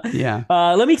early. Yeah.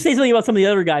 Let me say something about some of the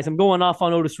other guys. I'm going off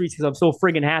on Otis Reese because I'm so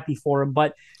friggin' happy for him.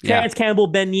 But Chance Campbell,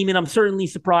 Ben Neiman, I'm certainly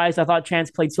surprised. I thought Chance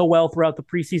played so well throughout the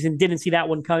preseason. Didn't see that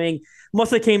one coming.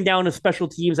 Mostly came down to special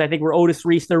teams. I think where Otis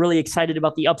Reese, they're really excited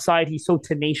about the upside. He's so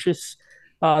tenacious.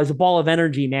 He's a ball of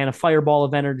energy, man, a fireball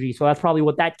of energy. So that's probably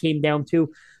what that came down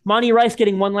to. Monty Rice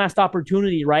getting one last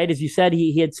opportunity, right? As you said,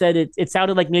 he had said it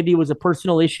sounded like maybe it was a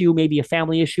personal issue, maybe a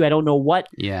family issue. I don't know what.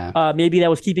 Yeah. Maybe that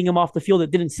was keeping him off the field.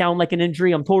 It didn't sound like an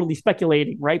injury. I'm totally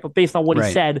speculating, right? But based on what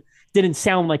he said, didn't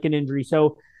sound like an injury.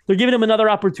 So they're giving him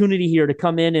another opportunity here to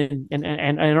come in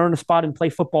and earn a spot and play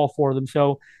football for them.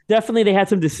 So definitely they had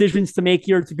some decisions to make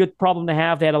here. It's a good problem to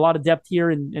have. They had a lot of depth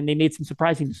here, and they made some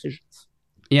surprising decisions.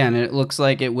 Yeah, and it looks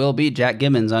like it will be Jack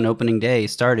Gibbens on opening day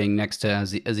starting next to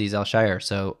Azeez Al-Shire.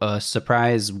 So a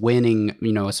surprise winning,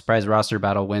 a surprise roster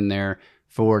battle win there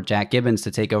for Jack Gibbens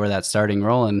to take over that starting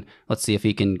role. And let's see if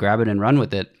he can grab it and run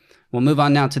with it. We'll move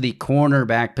on now to the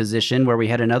cornerback position where we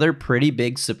had another pretty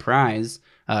big surprise.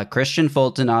 Christian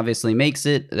Fulton obviously makes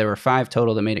it. There were 5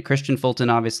 total that made it. Christian Fulton,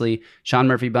 obviously. Sean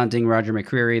Murphy-Bunting, Roger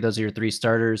McCreary. Those are your 3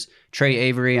 starters. Trey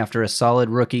Avery, after a solid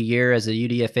rookie year as a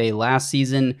UDFA last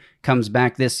season, comes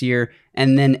back this year.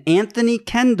 And then Anthony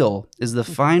Kendall is the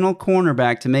final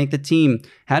cornerback to make the team.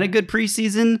 Had a good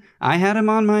preseason. I had him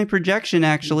on my projection,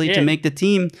 actually, to make the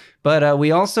team. But we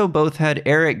also both had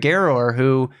Eric Garror,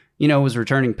 who... was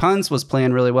returning punts, was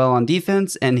playing really well on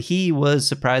defense, and he was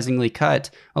surprisingly cut.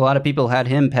 A lot of people had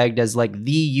him pegged as like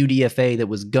the UDFA that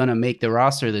was going to make the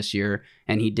roster this year,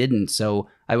 and he didn't. So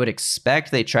I would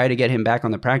expect they try to get him back on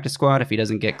the practice squad if he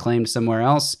doesn't get claimed somewhere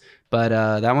else. But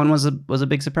that one was a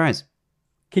big surprise.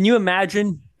 Can you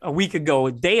imagine a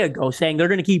day ago, saying they're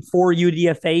going to keep 4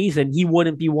 UDFAs and he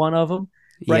wouldn't be one of them?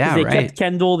 right? Yeah, They right. kept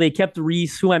Kendall, they kept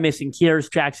Reese, who I'm missing,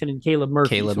 Kearis Jackson and Caleb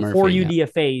Murphy. Caleb so Murphy, 4 yeah.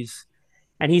 UDFAs,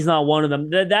 and he's not one of them.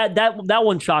 That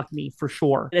one shocked me for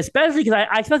sure, especially because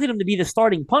I expected him to be the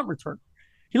starting punt returner.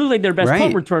 He looked like their best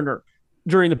punt returner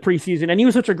during the preseason, and he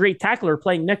was such a great tackler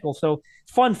playing nickel. So,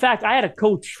 fun fact, I had a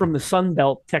coach from the Sun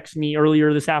Belt text me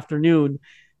earlier this afternoon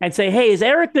and say, hey, is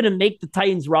Eric going to make the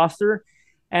Titans roster?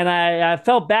 And I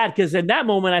felt bad because in that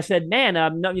moment I said, man,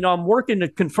 I'm working to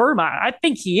confirm. I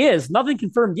think he is. Nothing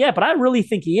confirmed yet, but I really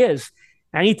think he is.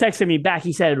 And he texted me back.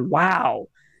 He said, wow,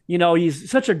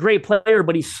 he's such a great player,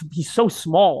 but he's so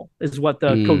small is what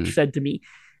the coach said to me.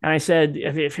 And I said,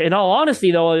 if in all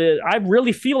honesty, though, I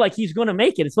really feel like he's going to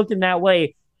make it. It's looking that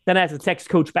way. Then I have to text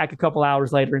coach back a couple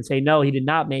hours later and say, no, he did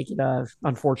not make it,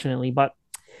 unfortunately. But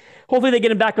hopefully they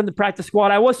get him back on the practice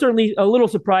squad. I was certainly a little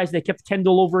surprised they kept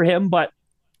Kendall over him, but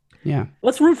yeah,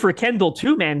 let's root for Kendall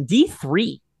too, man.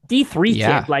 D3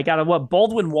 kid, like out of what,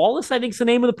 Baldwin Wallace, I think is the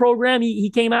name of the program he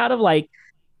came out of. Like,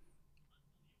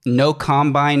 no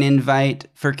combine invite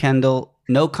for Kendall.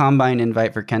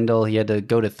 He had to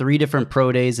go to 3 different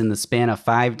pro days in the span of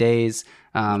 5 days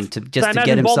to get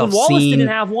himself Baldwin Wallace seen.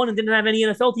 didn't have one and didn't have any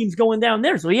NFL teams going down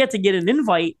there, so he had to get an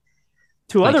invite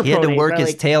to other pro days. He had to work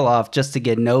his tail off just to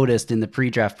get noticed in the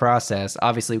pre-draft process.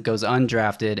 Obviously, it goes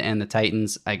undrafted, and the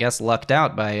Titans, I guess, lucked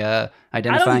out by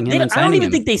identifying him and signing him. I don't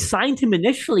even think they signed him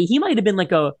initially. He might have been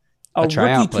like a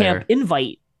rookie camp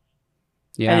invite.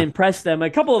 Yeah. And impressed them. A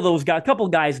couple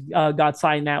guys got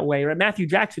signed that way. Right? Matthew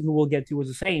Jackson, who we'll get to, was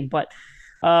the same. But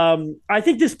I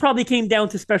think this probably came down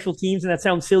to special teams, and that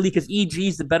sounds silly because EG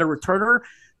is the better returner.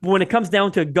 But when it comes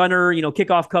down to gunner,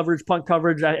 kickoff coverage, punt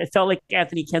coverage, it felt like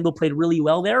Anthony Kendall played really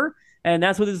well there, and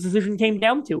that's what this decision came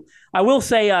down to. I will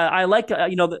say I like,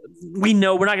 we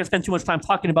know we're not going to spend too much time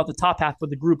talking about the top half of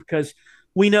the group because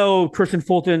we know Christian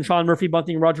Fulton, Sean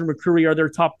Murphy-Bunting, Roger McCreary are their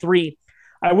top 3.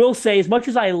 I will say, as much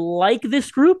as I like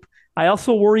this group, I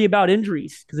also worry about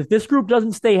injuries because if this group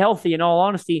doesn't stay healthy, in all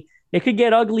honesty, it could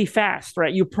get ugly fast,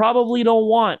 right? You probably don't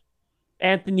want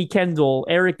Anthony Kendall,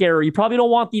 Eric Guerra. You probably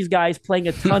don't want these guys playing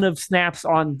a ton of snaps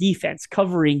on defense,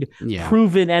 covering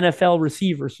proven NFL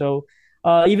receivers. So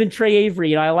even Trey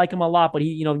Avery, I like him a lot, but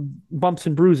he, bumps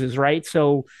and bruises, right?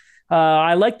 So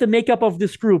I like the makeup of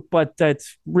this group, but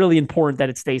it's really important that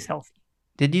it stays healthy.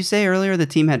 Did you say earlier the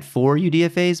team had 4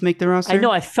 UDFAs make the roster? I know.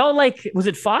 I felt like, was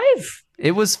it 5?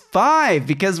 It was 5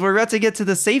 because we're about to get to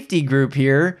the safety group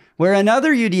here where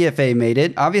another UDFA made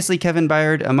it. Obviously, Kevin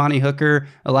Byard, Amani Hooker,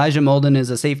 Elijah Molden is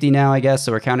a safety now, I guess,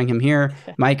 so we're counting him here.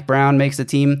 Mike Brown makes the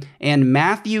team. And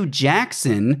Matthew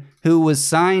Jackson, who was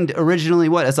signed originally,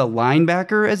 as a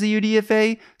linebacker as a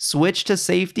UDFA, switched to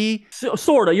safety?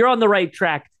 Sort of. You're on the right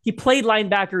track. He played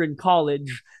linebacker in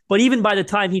college, but even by the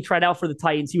time he tried out for the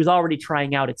Titans, he was already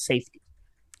trying out at safety.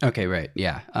 Okay, right.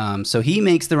 Yeah. So he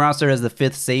makes the roster as the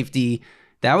 5th safety.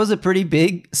 That was a pretty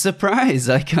big surprise.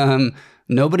 Like,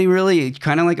 nobody really,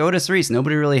 kind of like Otis Reese,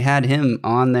 nobody really had him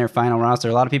on their final roster.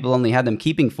 A lot of people only had them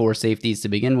keeping 4 safeties to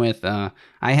begin with. I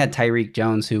had Tyreek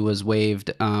Jones, who was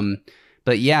waived.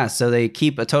 But yeah, so they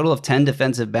keep a total of 10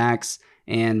 defensive backs,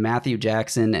 and Matthew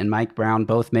Jackson and Mike Brown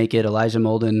both make it. Elijah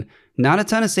Molden, not a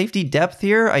ton of safety depth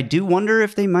here. I do wonder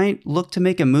if they might look to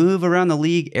make a move around the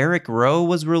league. Eric Rowe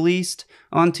was released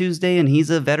on Tuesday, and he's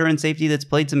a veteran safety that's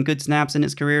played some good snaps in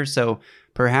his career, so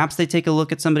perhaps they take a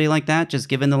look at somebody like that, just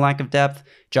given the lack of depth.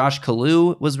 Josh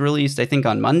Kalu was released, I think,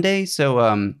 on Monday,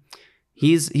 so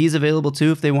he's available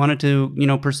too if they wanted to,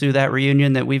 pursue that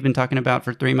reunion that we've been talking about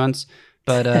for 3 months.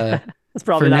 But that's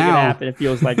probably not going to happen. It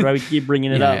feels like, right? We keep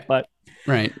bringing it up, but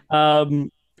right. The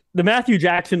Matthew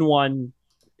Jackson one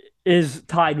is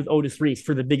tied with Otis Reese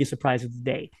for the biggest surprise of the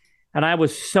day, and I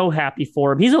was so happy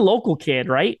for him. He's a local kid,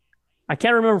 right? I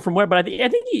can't remember from where, but I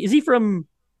think he's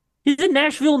a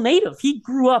Nashville native. He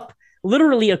grew up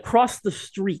literally across the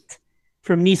street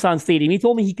from Nissan Stadium. He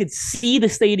told me he could see the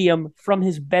stadium from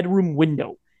his bedroom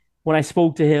window when I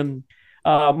spoke to him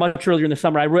much earlier in the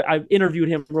summer. I interviewed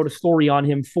him, wrote a story on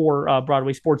him for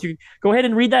Broadway Sports. You can go ahead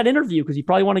and read that interview because you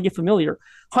probably want to get familiar.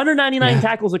 199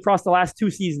 tackles across the last 2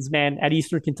 seasons, man, at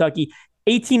Eastern Kentucky.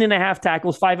 18 and a half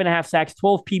tackles, 5.5 sacks,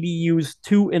 12 PBUs,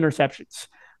 2 interceptions.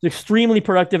 Extremely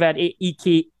productive at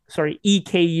EKU.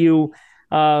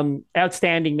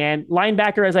 Outstanding, man.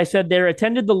 Linebacker, as I said there,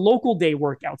 attended the local day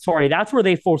workout. Sorry, that's where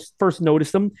they first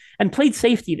noticed him, and played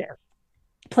safety there.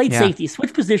 Safety,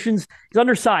 switched positions. He's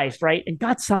undersized, right? And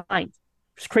got signed.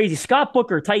 It's crazy. Scott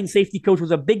Booker, Titans safety coach, was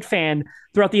a big fan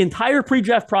throughout the entire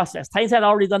pre-draft process. Titans had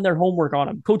already done their homework on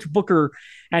him. Coach Booker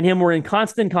and him were in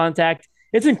constant contact.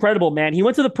 It's incredible, man. He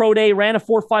went to the pro day, ran a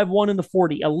 4.51 in the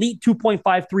 40, elite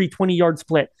 2.53 20-yard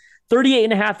split,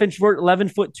 38.5-inch vert,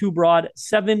 11-foot 2 broad,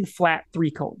 7 flat 3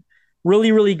 cone.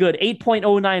 Really, really good.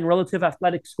 8.09 relative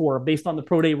athletic score based on the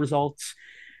pro day results.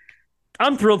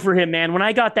 I'm thrilled for him, man. When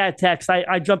I got that text,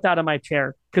 I jumped out of my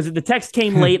chair because the text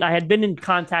came late. I had been in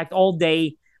contact all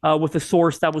day with a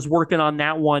source that was working on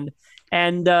that one.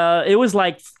 And it was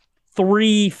like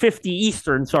 3:50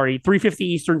 Eastern, 3:50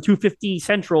 Eastern, 2:50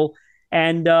 Central.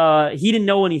 And he didn't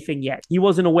know anything yet. He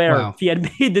wasn't aware if he had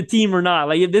made the team or not.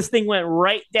 Like this thing went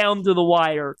right down to the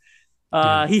wire.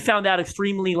 He found out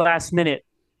extremely last minute.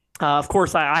 Of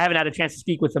course, I haven't had a chance to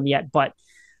speak with him yet, but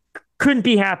couldn't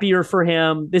be happier for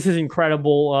him. This is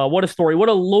incredible. What a story. What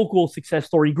a local success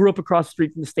story. He grew up across the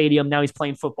street from the stadium. Now he's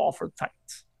playing football for the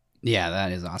Titans. Yeah,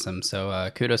 that is awesome. So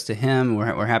kudos to him.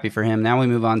 We're happy for him. Now we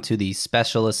move on to the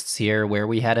specialists here, where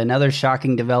we had another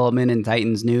shocking development in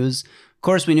Titans news. Of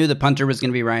course, we knew the punter was going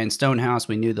to be Ryan Stonehouse.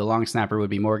 We knew the long snapper would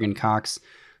be Morgan Cox.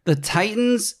 The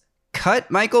Titans cut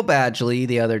Michael Badgley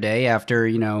the other day after,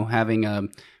 having a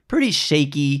pretty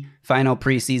shaky final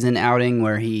preseason outing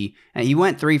where he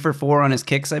went 3 for 4 on his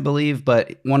kicks, I believe,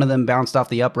 but one of them bounced off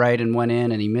the upright and went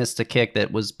in, and he missed a kick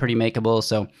that was pretty makeable.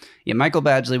 So, yeah, Michael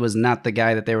Badgley was not the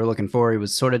guy that they were looking for. He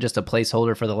was sort of just a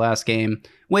placeholder for the last game,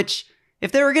 which,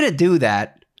 if they were going to do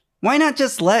that, why not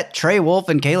just let Trey Wolf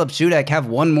and Caleb Shudak have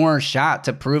one more shot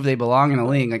to prove they belong in the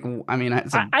league? I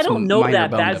don't know that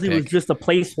Badgley was just a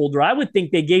placeholder. I would think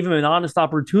they gave him an honest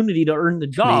opportunity to earn the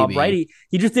job, right?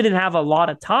 He just didn't have a lot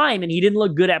of time, and he didn't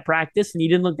look good at practice, and he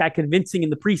didn't look that convincing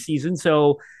in the preseason.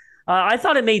 So I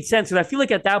thought it made sense, because I feel like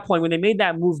at that point when they made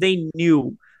that move, they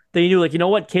knew, like, you know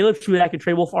what, Caleb Shudak and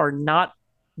Trey Wolf are not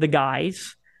the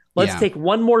guys. Let's take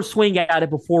one more swing at it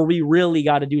before we really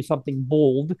got to do something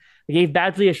bold. They gave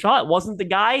Badgley a shot. Wasn't the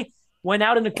guy. Went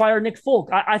out and acquired Nick Folk.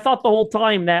 I thought the whole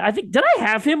time that, did I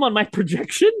have him on my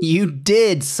projection? You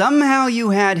did. Somehow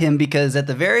you had him, because at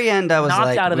the very end I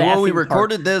was we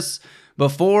recorded this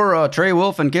before Trey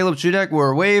Wolf and Caleb Shudak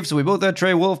were waived, so we both had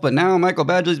Trey Wolf, but now Michael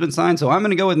Badgley's been signed, so I'm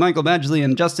going to go with Michael Badgley.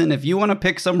 And Justin, if you want to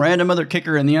pick some random other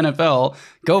kicker in the NFL,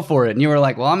 go for it. And you were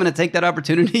like, well, I'm going to take that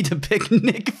opportunity to pick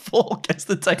Nick Folk as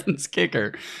the Titans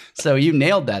kicker. So you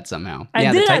nailed that somehow. I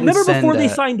remember before they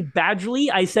signed Badgley,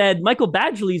 I said, Michael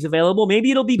Badgley's available. Maybe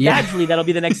it'll be Badgley that'll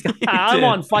be the next guy. I'm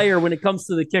on fire when it comes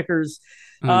to the kickers.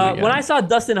 When I saw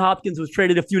Dustin Hopkins was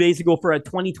traded a few days ago for a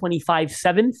 2025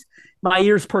 7th, my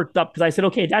ears perked up, because I said,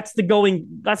 okay, that's the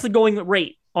going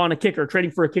rate on a kicker,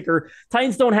 trading for a kicker.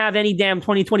 Titans don't have any damn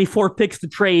 2024 picks to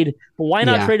trade, but why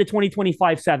not trade a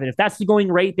 2025 7? If that's the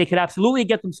going rate, they could absolutely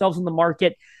get themselves in the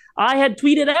market. I had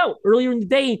tweeted out earlier in the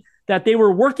day that they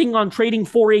were working on trading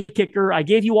for a kicker. I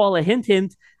gave you all a hint,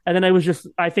 and then I was just,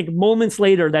 I think moments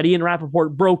later, that Ian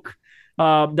Rappaport broke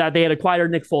that they had acquired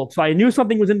Nick Folk. So I knew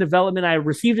something was in development. I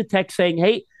received a text saying,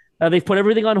 hey, they've put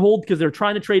everything on hold because they're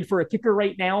trying to trade for a kicker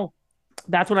right now.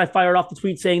 That's when I fired off the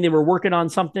tweet saying they were working on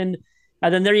something.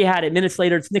 And then there you had it. Minutes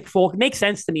later, it's Nick Folk. It makes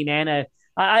sense to me, man.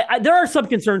 There are some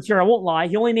concerns here. I won't lie.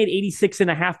 He only made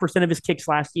 86.5% of his kicks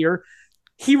last year.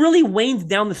 He really waned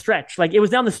down the stretch. Like, it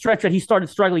was down the stretch that he started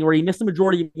struggling, where he missed the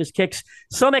majority of his kicks.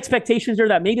 Some expectations are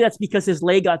that maybe that's because his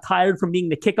leg got tired from being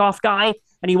the kickoff guy,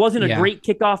 and he wasn't a great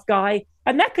kickoff guy.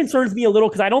 And that concerns me a little,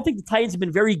 because I don't think the Titans have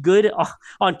been very good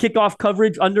on kickoff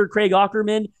coverage under Craig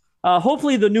Aukerman.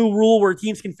 Hopefully the new rule where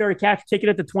teams can fair catch, take it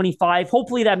at the 25.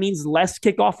 Hopefully that means less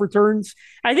kickoff returns.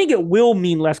 I think it will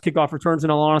mean less kickoff returns,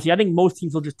 in all honesty. I think most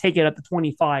teams will just take it at the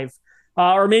 25.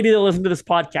 Or maybe they'll listen to this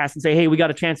podcast and say, hey, we got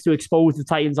a chance to expose the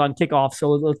Titans on kickoff, so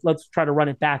let's try to run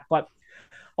it back. But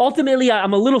ultimately,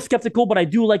 I'm a little skeptical, but I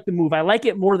do like the move. I like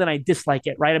it more than I dislike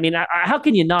it, right? I mean, how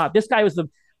can you not? This guy was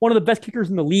one of the best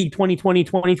kickers in the league, 2020,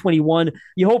 2021.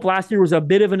 You hope last year was a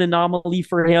bit of an anomaly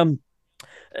for him.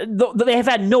 They have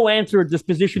had no answer at this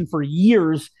position for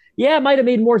years. Yeah, it might have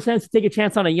made more sense to take a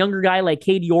chance on a younger guy like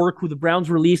Cade York, who the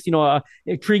Browns released, a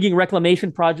intriguing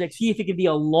reclamation project. See if it could be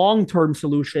a long-term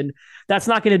solution. That's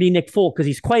not going to be Nick Folk, because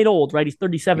he's quite old, right? He's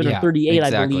 37 or 38,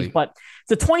 exactly. I believe. But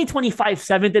it's a 2025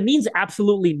 7th. It means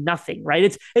absolutely nothing,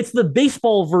 right? It's the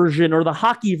baseball version or the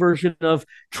hockey version of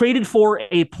traded for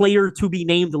a player to be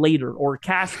named later, or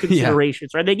cash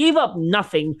considerations, right? They gave up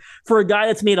nothing for a guy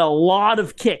that's made a lot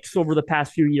of kicks over the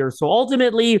past few years. So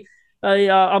ultimately,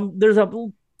 there's a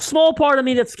small part of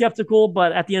me that's skeptical,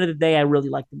 but at the end of the day, I really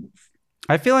like the move.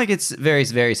 I feel like it's very,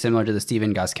 very similar to the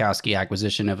Steven Gostkowski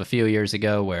acquisition of a few years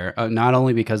ago, where not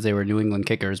only because they were New England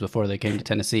kickers before they came to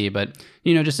Tennessee, but,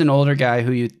 just an older guy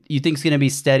who you think's going to be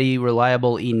steady,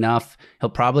 reliable enough. He'll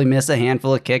probably miss a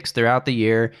handful of kicks throughout the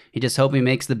year. You just hope he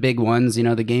makes the big ones,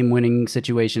 the game-winning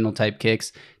situational type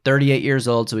kicks. 38 years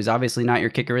old, so he's obviously not your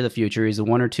kicker of the future. He's a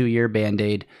 1 or 2 year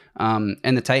Band-Aid. And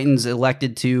the Titans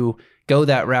elected to go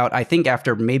that route. I think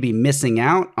after maybe missing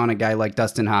out on a guy like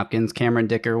Dustin Hopkins, Cameron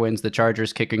Dicker wins the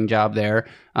Chargers kicking job there.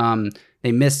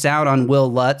 They missed out on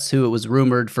Will Lutz, who it was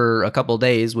rumored for a couple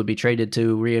days would be traded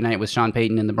to reunite with Sean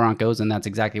Payton in the Broncos, and that's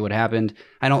exactly what happened.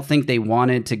 I don't think they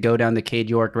wanted to go down the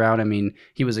Cade York route. I mean,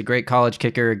 he was a great college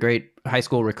kicker, a great high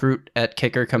school recruit at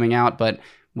kicker coming out, but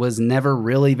was never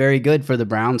really very good for the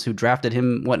Browns, who drafted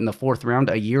him, in the 4th round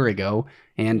a year ago,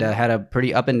 and had a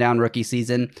pretty up and down rookie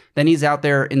season. Then he's out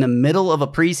there in the middle of a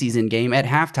preseason game at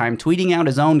halftime, tweeting out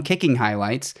his own kicking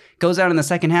highlights, goes out in the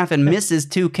second half and misses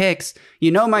 2 kicks.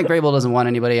 Mike Grable doesn't want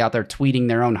anybody out there tweeting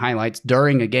their own highlights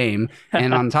during a game.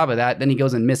 And on top of that, then he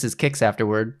goes and misses kicks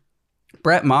afterward.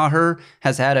 Brett Maher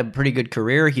has had a pretty good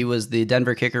career. He was the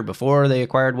Denver kicker before they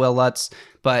acquired Will Lutz.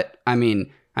 But, I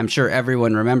mean, I'm sure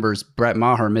everyone remembers Brett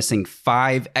Maher missing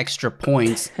 5 extra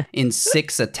points in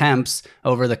 6 attempts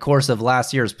over the course of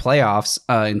last year's playoffs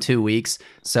in 2 weeks.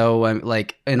 So,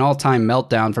 like, an all-time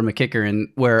meltdown from a kicker, and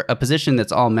where a position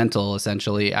that's all mental,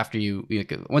 essentially, after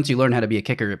once you learn how to be a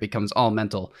kicker, it becomes all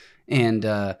mental. And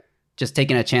just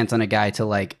taking a chance on a guy to,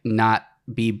 like, not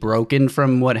be broken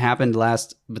from what happened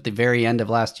at the very end of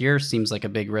last year seems like a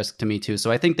big risk to me, too. So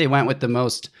I think they went with the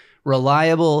most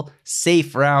reliable,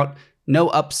 safe route. No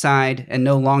upside and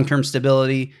no long-term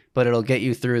stability, but it'll get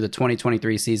you through the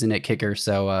 2023 season at kicker.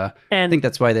 So I think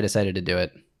that's why they decided to do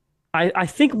it. I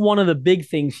think one of the big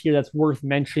things here that's worth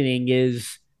mentioning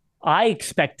is I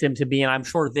expect him to be, and I'm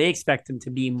sure they expect him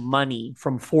to be, money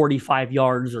from 45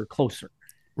 yards or closer.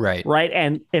 Right.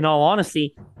 And in all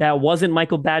honesty, that wasn't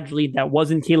Michael Badgley. That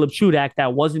wasn't Caleb Shudak.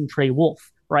 That wasn't Trey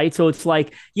Wolf. Right. So it's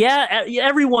like,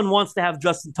 everyone wants to have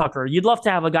Justin Tucker. You'd love to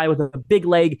have a guy with a big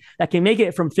leg that can make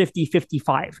it from 50,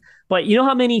 55. But you know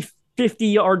how many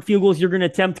 50-yard field goals you're going to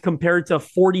attempt compared to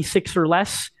 46 or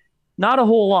less? Not a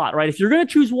whole lot, right? If you're going to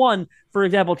choose one, for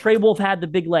example, Trey Wolf had the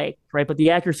big leg, right? But the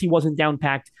accuracy wasn't down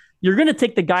packed. You're going to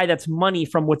take the guy that's money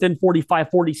from within 45,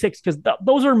 46, because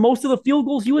those are most of the field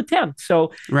goals you attempt.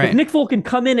 So if Nick Folk can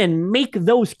come in and make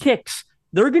those kicks,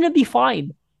 they're going to be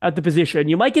fine at the position.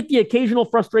 You might get the occasional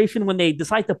frustration when they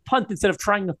decide to punt instead of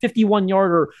trying a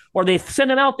 51-yarder, or they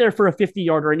send him out there for a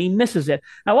 50-yarder and he misses it.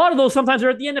 Now, a lot of those sometimes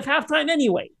are at the end of halftime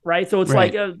anyway, right? So it's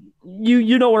like,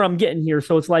 you know where I'm getting here.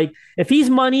 So it's like, if he's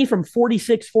money from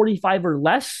 46, 45 or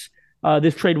less,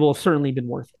 this trade will have certainly been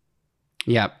worth it.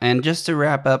 Yeah, and just to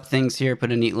wrap up things here,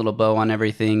 put a neat little bow on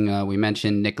everything. We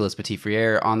mentioned Nicholas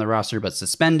Petit-Frere on the roster but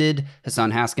suspended,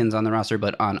 Hassan Haskins on the roster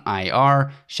but on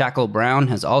IR, Shaquille Brown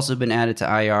has also been added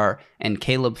to IR, and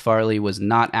Caleb Farley was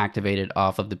not activated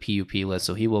off of the PUP list,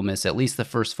 so he will miss at least the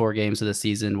first 4 games of the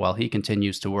season while he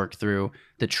continues to work through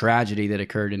the tragedy that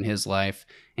occurred in his life.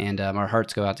 And our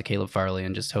hearts go out to Caleb Farley,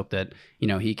 and just hope that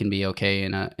he can be okay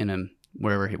in a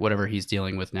whatever he's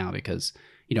dealing with now, because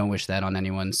you don't wish that on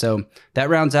anyone. So that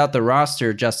rounds out the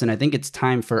roster, Justin. I think it's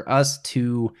time for us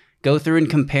to go through and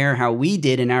compare how we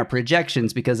did in our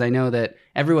projections, because I know that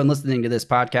everyone listening to this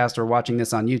podcast or watching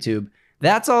this on YouTube,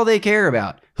 that's all they care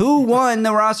about. Who won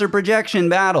the roster projection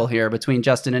battle here between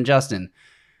Justin and Justin?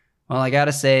 Well, I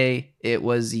gotta say, it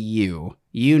was you.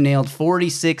 You nailed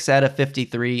 46 out of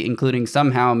 53, including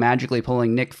somehow magically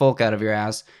pulling Nick Folk out of your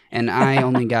ass, and I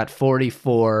only got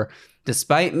 44.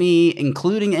 Despite me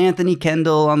including Anthony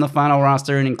Kendall on the final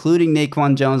roster and including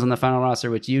Naquan Jones on the final roster,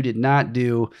 which you did not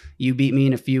do, you beat me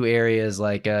in a few areas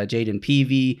like Jaden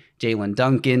Peavy, Jalen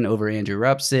Duncan over Andrew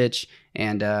Rupsich,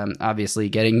 and obviously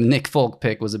getting the Nick Folk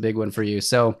pick was a big one for you.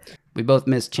 So we both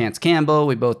missed Chance Campbell,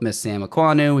 we both missed Sam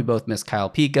Aquanu, we both missed Kyle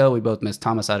Pico, we both missed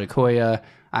Thomas Adekoya.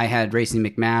 I had Racy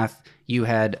McMath, you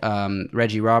had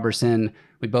Reggie Robertson,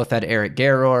 we both had Eric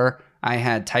Garror. I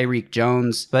had Tyreek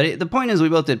Jones, but the point is we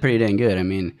both did pretty dang good. I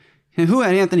mean, who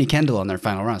had Anthony Kendall on their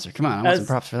final roster? Come on, I want some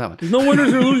props for that one. There's no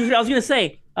winners or losers. I was going to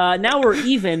say, now we're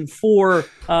even for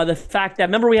the fact that,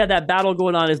 remember we had that battle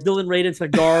going on. Is Dylan Radins a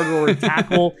guard or a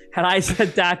tackle? And I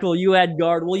said tackle, you had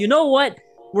guard. Well, you know what?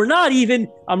 We're not even.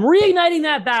 I'm reigniting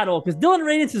that battle because Dylan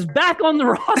Radins is back on the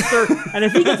roster. And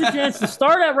if he gets a chance to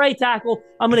start at right tackle,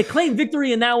 I'm going to claim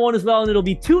victory in that one as well. And it'll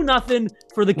be 2-0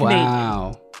 for the Canadians.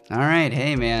 Wow. All right,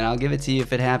 hey man, I'll give it to you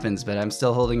if it happens, but I'm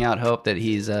still holding out hope that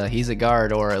he's a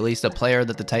guard, or at least a player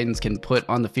that the Titans can put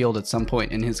on the field at some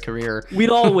point in his career. We'd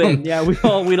all win, yeah, we'd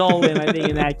all win, I think,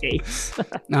 in that case.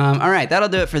 All right, that'll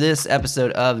do it for this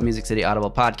episode of the Music City Audible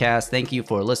podcast. Thank you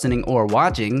for listening or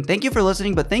watching. Thank you for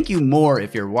listening, but thank you more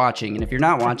if you're watching. And if you're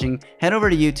not watching, head over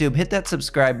to YouTube, hit that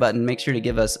subscribe button, make sure to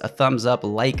give us a thumbs up,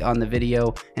 like on the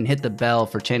video, and hit the bell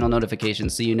for channel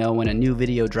notifications so you know when a new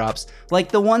video drops, like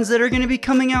the ones that are going to be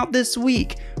coming out this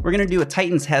week. We're going to do a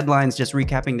Titans headlines, just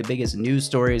recapping the biggest news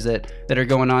stories that are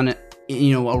going on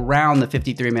around the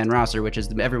 53-man roster, which is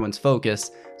everyone's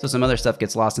focus. So some other stuff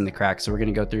gets lost in the cracks. So we're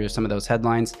going to go through some of those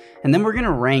headlines. And then we're going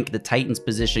to rank the Titans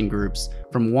position groups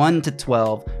from 1 to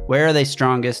 12. Where are they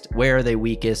strongest? Where are they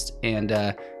weakest? And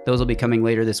those will be coming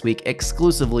later this week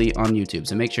exclusively on YouTube.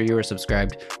 So make sure you are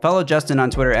subscribed. Follow Justin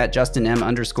on Twitter at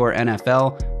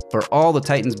JustinM_NFL for all the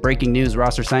Titans breaking news,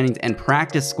 roster signings, and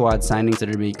practice squad signings that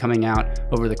are going to be coming out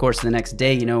over the course of the next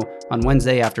day. On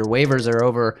Wednesday after waivers are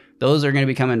over, those are going to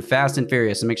be coming fast and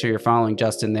furious. So make sure you're following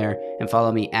Justin there and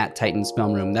follow me at Titans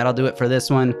Film Room. That'll do it for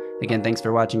this one. Again, thanks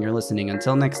for watching or listening.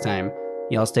 Until next time,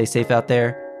 y'all stay safe out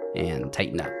there and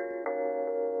tighten up.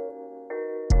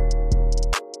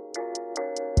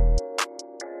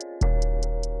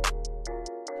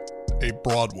 A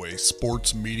Broadway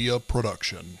sports media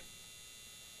production.